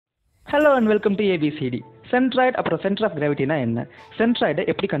Hello and welcome to ABCD. Centroid அப்புறம் centre of கிராவிட்டினா என்ன? சென்ட்ராய்டை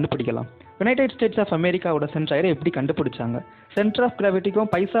எப்படி கண்டுபிடிக்கலாம்? யுனைடெட் ஸ்டேட்ஸ் ஆஃப் அமெரிக்காவோட சென்ட்ராய்டை எப்படி கண்டுபிடிச்சாங்க? சென்டர் ஆஃப் கிராவிட்டிக்கும்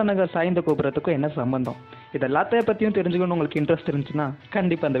பைசா நகர் சாய்ந்த கோபுரத்துக்கும் என்ன சம்பந்தம்? இது எல்லாத்தையும் பற்றியும் தெரிஞ்சுக்கணும் உங்களுக்கு இன்ட்ரெஸ்ட் இருந்துச்சுன்னா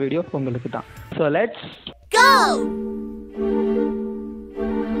கண்டிப்பாக அந்த வீடியோ உங்களுக்கு தான். So let's go.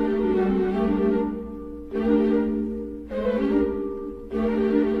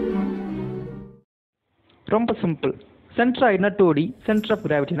 ரொம்ப simple. சென்ட்ராய்டுனா 2D, centre of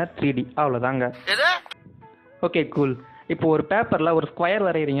கிராவிட்டினா 3D, அவ்வளோதாங்க. Okay cool. இப்போ ஒரு பேப்பரில் ஒரு ஸ்கொயர்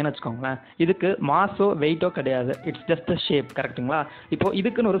வரைகிறீங்கன்னு வச்சுக்கோங்களேன். இதுக்கு மாஸோ வெயிட்டோ கிடையாது, இட்ஸ் ஜஸ்ட் அ ஷேப், கரெக்டுங்களா? இப்போ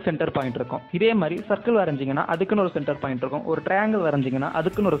இதுக்குன்னு ஒரு சென்டர் பாயிண்ட் இருக்கும். இதே மாதிரி சர்க்கிள் வரைஞ்சிங்கன்னா அதுக்குன்னு ஒரு சென்டர் பாயிண்ட் இருக்கும். ஒரு ட்ரையாங்கிள் வரைஞ்சிங்கன்னா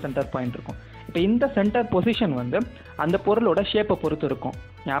அதுக்குன்னு ஒரு சென்டர் பாயிண்ட் இருக்கும். இப்போ இந்த சென்டர் பொசிஷன் வந்து அந்த பொருளோட ஷேப்பை பொறுத்து இருக்கும்.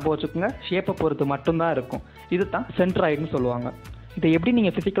 ஞாபகம் வச்சுக்கோங்க, ஷேப்பை பொறுத்து மட்டும்தான் இருக்கும். இது தான் சென்ட்ராய்டுன்னு சொல்லுவாங்க. இதை எப்படி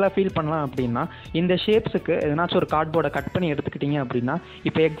நீங்கள் ஃபிசிக்கலாக ஃபீல் பண்ணலாம் அப்படின்னா, இந்த ஷேப்ஸுக்கு எதனாச்சும் ஒரு கார்ட்போர்டை கட் பண்ணி எடுத்துக்கிட்டீங்க அப்படின்னா,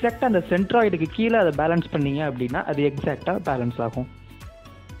 இப்போ எக்ஸாக்டாக அந்த சென்ட்ராய்டுக்கு கீழே அதை பேலன்ஸ் பண்ணீங்க அப்படின்னா அது எக்ஸாக்டாக பேலன்ஸ் ஆகும்.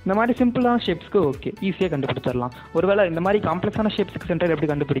 இந்த மாதிரி சிம்பிளான ஷேப்ஸ்க்கு ஓகே, ஈஸியாக கண்டுபிடிச்சிடலாம். ஒருவேளை இந்த மாதிரி காம்ப்ளெக்ஸான ஷேப்ஸுக்கு சென்ட்ராய்டு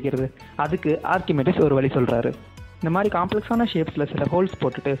எப்படி கண்டுபிடிக்கிறது? அதுக்கு ஆர்கிமெடிஸ் ஒரு வழி சொல்கிறாரு. இந்த மாதிரி காம்ப்ளெக்ஸான ஷேப்ஸில் சில ஹோல்ஸ்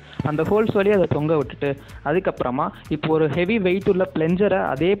போட்டுட்டு அந்த ஹோல்ஸ் வழியாக அதை தொங்க விட்டுட்டு அதுக்கப்புறமா இப்போ ஒரு ஹெவி வெயிட் உள்ள பிளெஞ்சரை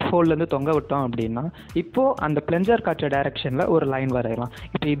அதே ஹோல்லேருந்து தொங்க விட்டோம் அப்படின்னா இப்போது அந்த பிளெஞ்சர் காட்டுற டைரக்ஷனில் ஒரு லைன் வரையலாம்.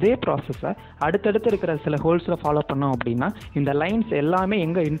 இப்போ இதே ப்ராசஸை அடுத்தடுத்து இருக்கிற சில ஹோல்ஸில் ஃபாலோ பண்ணோம் அப்படின்னா இந்த லைன்ஸ் எல்லாமே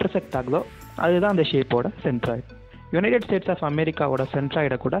எங்கே இன்டர்செக்ட் ஆகுதோ அதுதான் அந்த ஷேப்போட சென்ட்ராய்டு. யுனைடெட் ஸ்டேட்ஸ் ஆஃப் அமெரிக்காவோட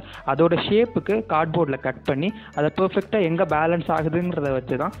சென்ட்ராய்டை கூட அதோட ஷேப்புக்கு கார்ட்போர்டில் கட் பண்ணி அதை பெர்ஃபெக்டாக எங்கே பேலன்ஸ் ஆகுதுங்கிறத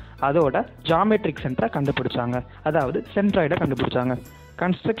வச்சு தான் அதோட ஜாமெட்ரிக் சென்டரை கண்டுபிடிச்சாங்க, அதாவது சென்ட்ராய்டை கண்டுபிடிச்சாங்க.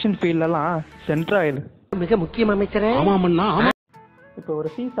 கன்ஸ்ட்ரக்ஷன் ஃபீல்டெல்லாம் சென்ட்ராய்டு மிக முக்கியம் அமைச்சரே. இப்போ ஒரு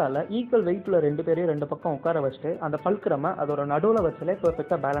சீசால ஈக்குவல் வெயிட் உள்ள ரெண்டு பேரையும் ரெண்டு பக்கம் உட்கார வச்சுட்டு அந்த பல்கிரமை அதோட நடுவில் வச்சாலே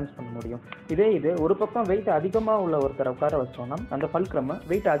பெர்ஃபெக்டாக பேலன்ஸ் பண்ண முடியும். இது ஒரு பக்கம் வெயிட் அதிகமாக உள்ள ஒருத்தரை உட்கார வச்சோம்னா அந்த பல்கிரமை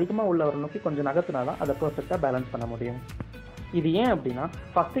வெயிட் அதிகமாக உள்ளவரை நோக்கி கொஞ்சம் நகர்த்தினா தான் அதை பெர்ஃபெக்டாக பேலன்ஸ் பண்ண முடியும். இது ஏன் அப்படின்னா,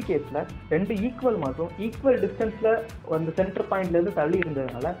 ஃபஸ்ட்டு கேஸில் ரெண்டு ஈக்குவல் மாஸும் ஈக்குவல் டிஸ்டன்ஸில் வந்து சென்டர் பாயிண்ட்லேருந்து தள்ளி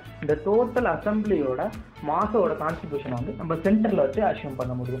இருந்ததுனால இந்த டோட்டல் அசம்பிளியோட மாஸோட கான்ட்ரிபியூஷன் வந்து நம்ம சென்டரில் வச்சு அஷ்யூம்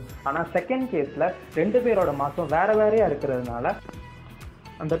பண்ண முடியும். ஆனால் செகண்ட் கேஸில் ரெண்டு பேரோட மாஸும் வேறு வேறையாக இருக்கிறதுனால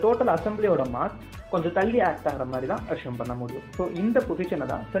அந்த டோட்டல் அசம்பிளியோட மாஸ் கொஞ்சம் தள்ளி ஆக்ட் ஆகிற மாதிரி தான் அஷ்யூம் பண்ண முடியும். ஸோ இந்த பொசிஷனை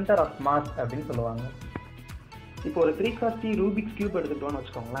தான் சென்டர் ஆஃப் மாஸ் அப்படின்னு சொல்லுவாங்க. இப்போ ஒரு 3x3 ரூபிக்ஸ் கியூப் எடுத்துக்கிட்டோன்னு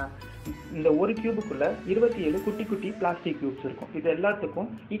வச்சுக்கோங்களேன். இந்த ஒரு கியூபுக்குள்ளே 27 குட்டி குட்டி பிளாஸ்டிக் கியூப்ஸ் இருக்கும். இது எல்லாத்துக்கும்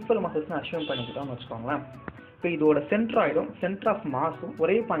ஈக்குவல் மாசஸ்ன்னு அஷ்யூம் பண்ணிக்கிட்டோம்னு வச்சுக்கோங்களேன். இப்போ இதோட சென்ட்ராய்டும் சென்டர் ஆஃப் மாஸும்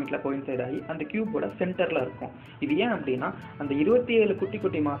ஒரே பாயிண்டில் கோயின்சைட் ஆகி அந்த கியூபோட சென்டரில் இருக்கும். இது ஏன் அப்படின்னா அந்த 27 குட்டி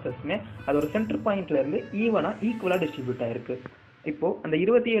குட்டி மாசஸ்மே அதோட சென்டர் பாயிண்ட்லேருந்து ஈக்குவலாக டிஸ்ட்ரிபியூட் ஆகிருக்கு. இப்போது அந்த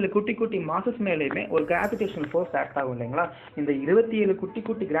 27 குட்டி குட்டி மாசஸ் மேலேயுமே ஒரு கிராவிடேஷனல் ஃபோர்ஸ் ஆக்ட் ஆகும் இல்லைங்களா? இந்த 27 குட்டி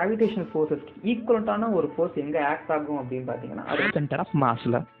குட்டி கிராவிடேஷனல் ஃபோர்ஸஸ்க்கு ஈக்குவலண்டான ஒரு ஃபோர்ஸ் எங்கே ஆக்ட் ஆகும் அப்படின்னு பார்த்தீங்கன்னா அது சென்டர் ஆஃப்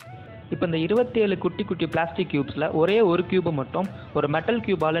மாஸில். இப்போ இந்த 27 குட்டி குட்டி பிளாஸ்டிக் கியூப்ஸில் ஒரே ஒரு கியூபை மட்டும் ஒரு மெட்டல்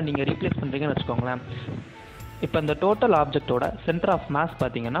கியூபால் நீங்கள் ரீப்ளேஸ் பண்ணுறீங்கன்னு வச்சுக்கோங்களேன். இப்போ இந்த டோட்டல் ஆப்ஜெக்டோட சென்டர் ஆஃப் மாஸ்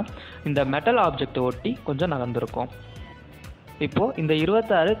பார்த்தீங்கன்னா இந்த மெட்டல் ஆப்ஜெக்டை ஒட்டி கொஞ்சம் நகர்ந்துருக்கும். இப்போது இந்த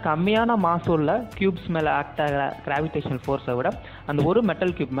 26 கம்மியான மாஸ் உள்ள கியூப்ஸ் மேலே ஆக்ட் ஆகிற கிராவிடேஷனல் ஃபோர்ஸை விட அந்த ஒரு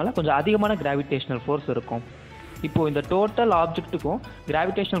மெட்டல் கியூப் மேலே கொஞ்சம் அதிகமான கிராவிடேஷனல் ஃபோர்ஸ் இருக்கும். இப்போது இந்த டோட்டல் ஆப்ஜெக்ட்டுக்கும்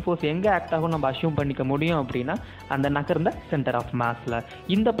கிராவிடேஷனல் ஃபோர்ஸ் எங்கே ஆக்ட் ஆகும் நம்ம அஷ்யூம் பண்ணிக்க முடியும் அப்படின்னா அந்த நகர்ந்த சென்டர் ஆஃப் மாஸில்.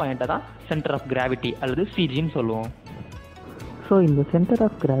 இந்த பாயிண்ட்டை தான் சென்டர் ஆஃப் கிராவிட்டி அல்லது சிஜின்னு சொல்லுவோம். ஸோ இந்த சென்டர்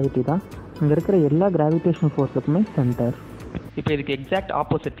ஆஃப் கிராவிட்டி தான் இங்கே இருக்கிற எல்லா கிராவிடேஷனல் ஃபோர்ஸுக்குமே சென்டர். இப்போ இதுக்கு எக்ஸாக்ட்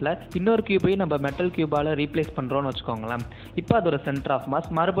ஆப்போசிட்டில் இன்னொரு கியூபையும் நம்ம மெட்டல் கியூபால் ரீப்ளேஸ் பண்ணுறோன்னு வச்சுக்கோங்களேன். இப்போ அதோட சென்டர் ஆஃப் மாஸ்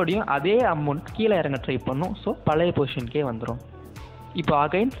மறுபடியும் அதே அமௌண்ட் கீழே இறங்க ட்ரை பண்ணும். ஸோ பழைய பொசிஷனுக்கே வந்துடும். இப்போ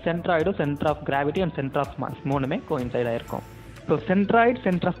again சென்ட்ராய்டும் centre of gravity and centre of mass மூணுமே கோயின்சைட் ஆகிருக்கும். So centroid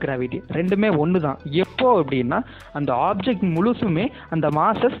centre of gravity ரெண்டுமே ஒன்று தான். எப்போ அப்படின்னா அந்த ஆப்ஜெக்ட் முழுசுமே அந்த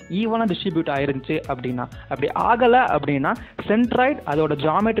மாசஸ் ஈவனாக டிஸ்ட்ரிபியூட் ஆயிருந்துச்சு அப்படின்னா. அப்படி ஆகலை அப்படின்னா சென்ட்ராய்டு அதோட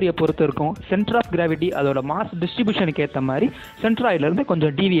ஜாமெட்ரியை பொறுத்து இருக்கும், சென்டர் ஆஃப் கிராவிட்டி அதோட மாஸ் டிஸ்ட்ரிபியூஷனுக்கு ஏற்ற மாதிரி சென்ட்ராய்ட்லேருந்து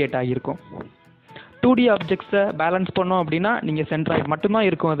கொஞ்சம் டீவியேட் ஆகியிருக்கும். 2D ஆப்ஜெக்ட்ஸை பேலன்ஸ் பண்ணோம் அப்படின்னா நீங்கள் சென்ட்ராய்டு மட்டும்தான்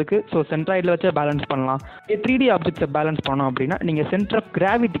இருக்கும் அதுக்கு. ஸோ சென்ட்ராய்டில் வச்சு பேலன்ஸ் பண்ணலாம். 3D ஆப்ஜெக்ட்ஸை பேலன்ஸ் பண்ணோம் அப்படின்னா நீங்கள் சென்டர் ஆஃப்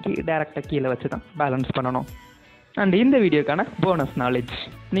கிராவிட்டிக்கு டேரெக்டாக கீழே வச்சு தான் பேலன்ஸ் பண்ணணும். அண்ட் இந்த வீடியோக்கான போனஸ் நாலேஜ்,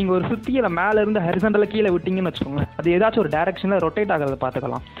 நீங்கள் ஒரு சுத்தியில் மேலேருந்து ஹரிசாண்டலில் கீழே விட்டிங்கன்னு வச்சுக்கோங்க, அது ஏதாச்சும் ஒரு டைரக்ஷனில் ரொட்டேட் ஆகிறத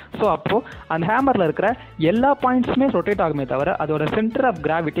பார்த்துக்கலாம். ஸோ அப்போது அந்த ஹேமரில் இருக்கிற எல்லா பாயிண்ட்ஸுமே ரொட்டேட் ஆகுமே தவிர அதோட சென்டர் ஆஃப்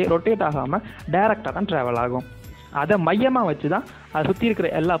கிராவிட்டி ரொட்டேட் ஆகாமல் டேரெக்டாக தான் ட்ராவல் ஆகும். அதை மையமாக வச்சு தான் அதை சுற்றி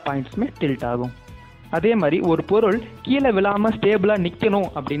இருக்கிற எல்லா பாயிண்ட்ஸுமே டில்ட் ஆகும். அதே மாதிரி ஒரு பொருள் கீழே விழாமல் ஸ்டேபிளாக நிற்கணும்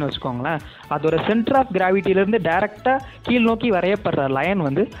அப்படின்னு வச்சுக்கோங்களேன், அதோட சென்டர் ஆஃப் கிராவிட்டியிலேருந்து டைரெக்டாக கீழ் நோக்கி வரையப்படுற லைன்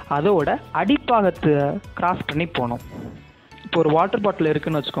வந்து அதோட அடிப்பாகத்தை கிராஸ் பண்ணி போகணும். இப்போ ஒரு வாட்டர் பாட்டில்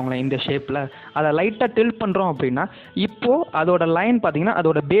இருக்குன்னு வச்சுக்கோங்களேன், இந்த ஷேப்பில் அதை லைட்டாக டில்ட் பண்ணுறோம் அப்படின்னா இப்போது அதோட லைன் பார்த்தீங்கன்னா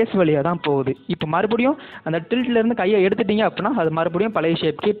அதோட பேஸ் வழியாக தான் போகுது. இப்போ மறுபடியும் அந்த டில்ட்லேருந்து கையை எடுத்துட்டீங்க அப்படின்னா அது மறுபடியும் பழைய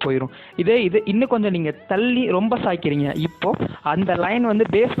ஷேப்க்கே போயிடும். இது இன்னும் கொஞ்சம் நீங்கள் தள்ளி ரொம்ப சாய்க்கிறீங்க, இப்போது அந்த லைன் வந்து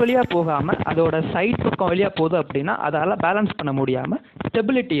பேஸ் வழியாக போகாமல் அதோட சைட் பக்கம் வழியாக போகுது அப்படின்னா அதால் பேலன்ஸ் பண்ண முடியாமல்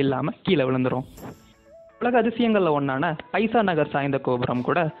ஸ்டெபிலிட்டி இல்லாமல் கீழே விழுந்துடும். உலக அதிசயங்களில் ஒன்றான பைசா நகர் சாய்ந்த கோபுரம்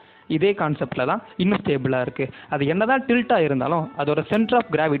கூட இதே கான்செப்டில் தான் இன்னும் ஸ்டேபிளாக இருக்குது. அது என்ன தான் டில்ட்டாக இருந்தாலும் அதோட சென்டர் ஆஃப்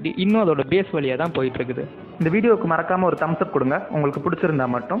கிராவிட்டி இன்னும் அதோட பேஸ் வழியாக தான் போயிட்டுருக்குது. இந்த வீடியோவுக்கு மறக்காமல் ஒரு தம்ஸ் அப் கொடுங்க உங்களுக்கு பிடிச்சிருந்தா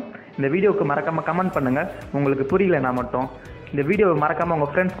மட்டும். இந்த வீடியோவுக்கு மறக்காமல் கமெண்ட் பண்ணுங்கள் உங்களுக்கு புரியலனா மட்டும். இந்த வீடியோவை மறக்காமல்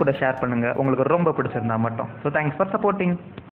உங்கள் ஃப்ரெண்ட்ஸ் கூட ஷேர் பண்ணுங்கள் உங்களுக்கு ரொம்ப பிடிச்சிருந்தா மட்டும். So thanks for supporting.